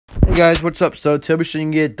Guys, what's up? So today we're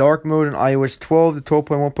showing you dark mode in iOS 12 to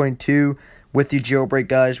 12.1.2 with the jailbreak,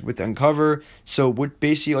 guys, with Unc0ver. So what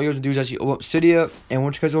basically all you have to do is actually open up Cydia, and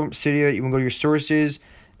once you guys open up Cydia, you want to go to your sources,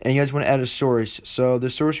 and you guys want to add a source. So the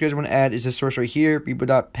source you guys want to add is this source right here,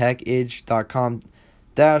 repo.package.com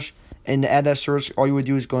dash, and to add that source, all you would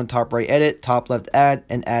do is go in top right edit, top left add,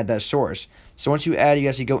 and add that source. So once you add, you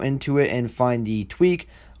actually go into it and find the tweak,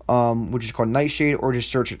 which is called Nightshade, or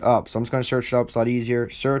just search it up. So I'm just going to search it up. It's a lot easier.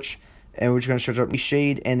 Search, and we're just going to search up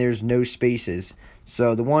Nightshade, and there's no spaces.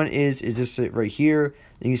 So the one is this right here.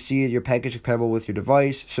 And you see your package is compatible with your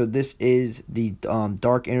device. So this is the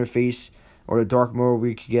dark interface, or the dark mode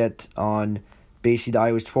we could get on basically the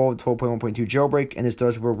iOS 12, 12.1.2 jailbreak, and this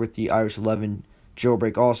does work with the iOS 11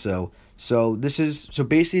 jailbreak also. So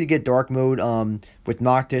basically to get dark mode with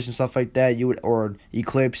Noctis and stuff like that, or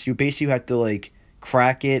Eclipse, you basically have to like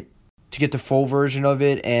crack it to get the full version of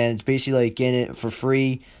it, and it's basically like getting it for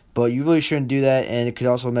free. But you really shouldn't do that, and it could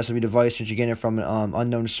also mess up your device since you're getting it from an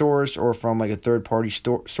unknown source or from like a third-party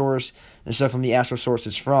source instead of from the actual source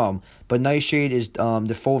it's from. But Nightshade is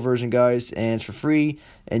the full version, guys, and it's for free,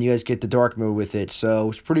 and you guys get the dark mode with it. So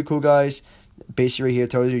it's pretty cool, guys. Basically right here,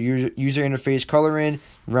 it tells you user interface coloring,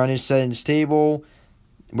 rounded settings table,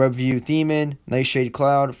 web view theming, Nightshade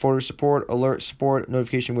cloud, photo support, alert support,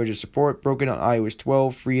 notification widget support, broken on iOS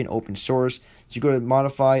 12, free and open source. So you go to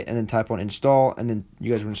modify and then type on install, and then you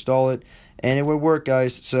guys will install it, and it would work,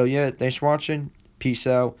 guys. So yeah, thanks for watching. Peace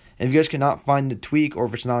out. And if you guys cannot find the tweak, or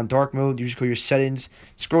if it's not in dark mode, you just go to your settings,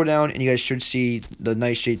 scroll down, and you guys should see the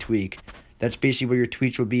Nightshade tweak. That's basically where your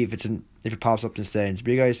tweaks will be if it pops up in settings.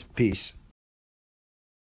 But you guys, peace.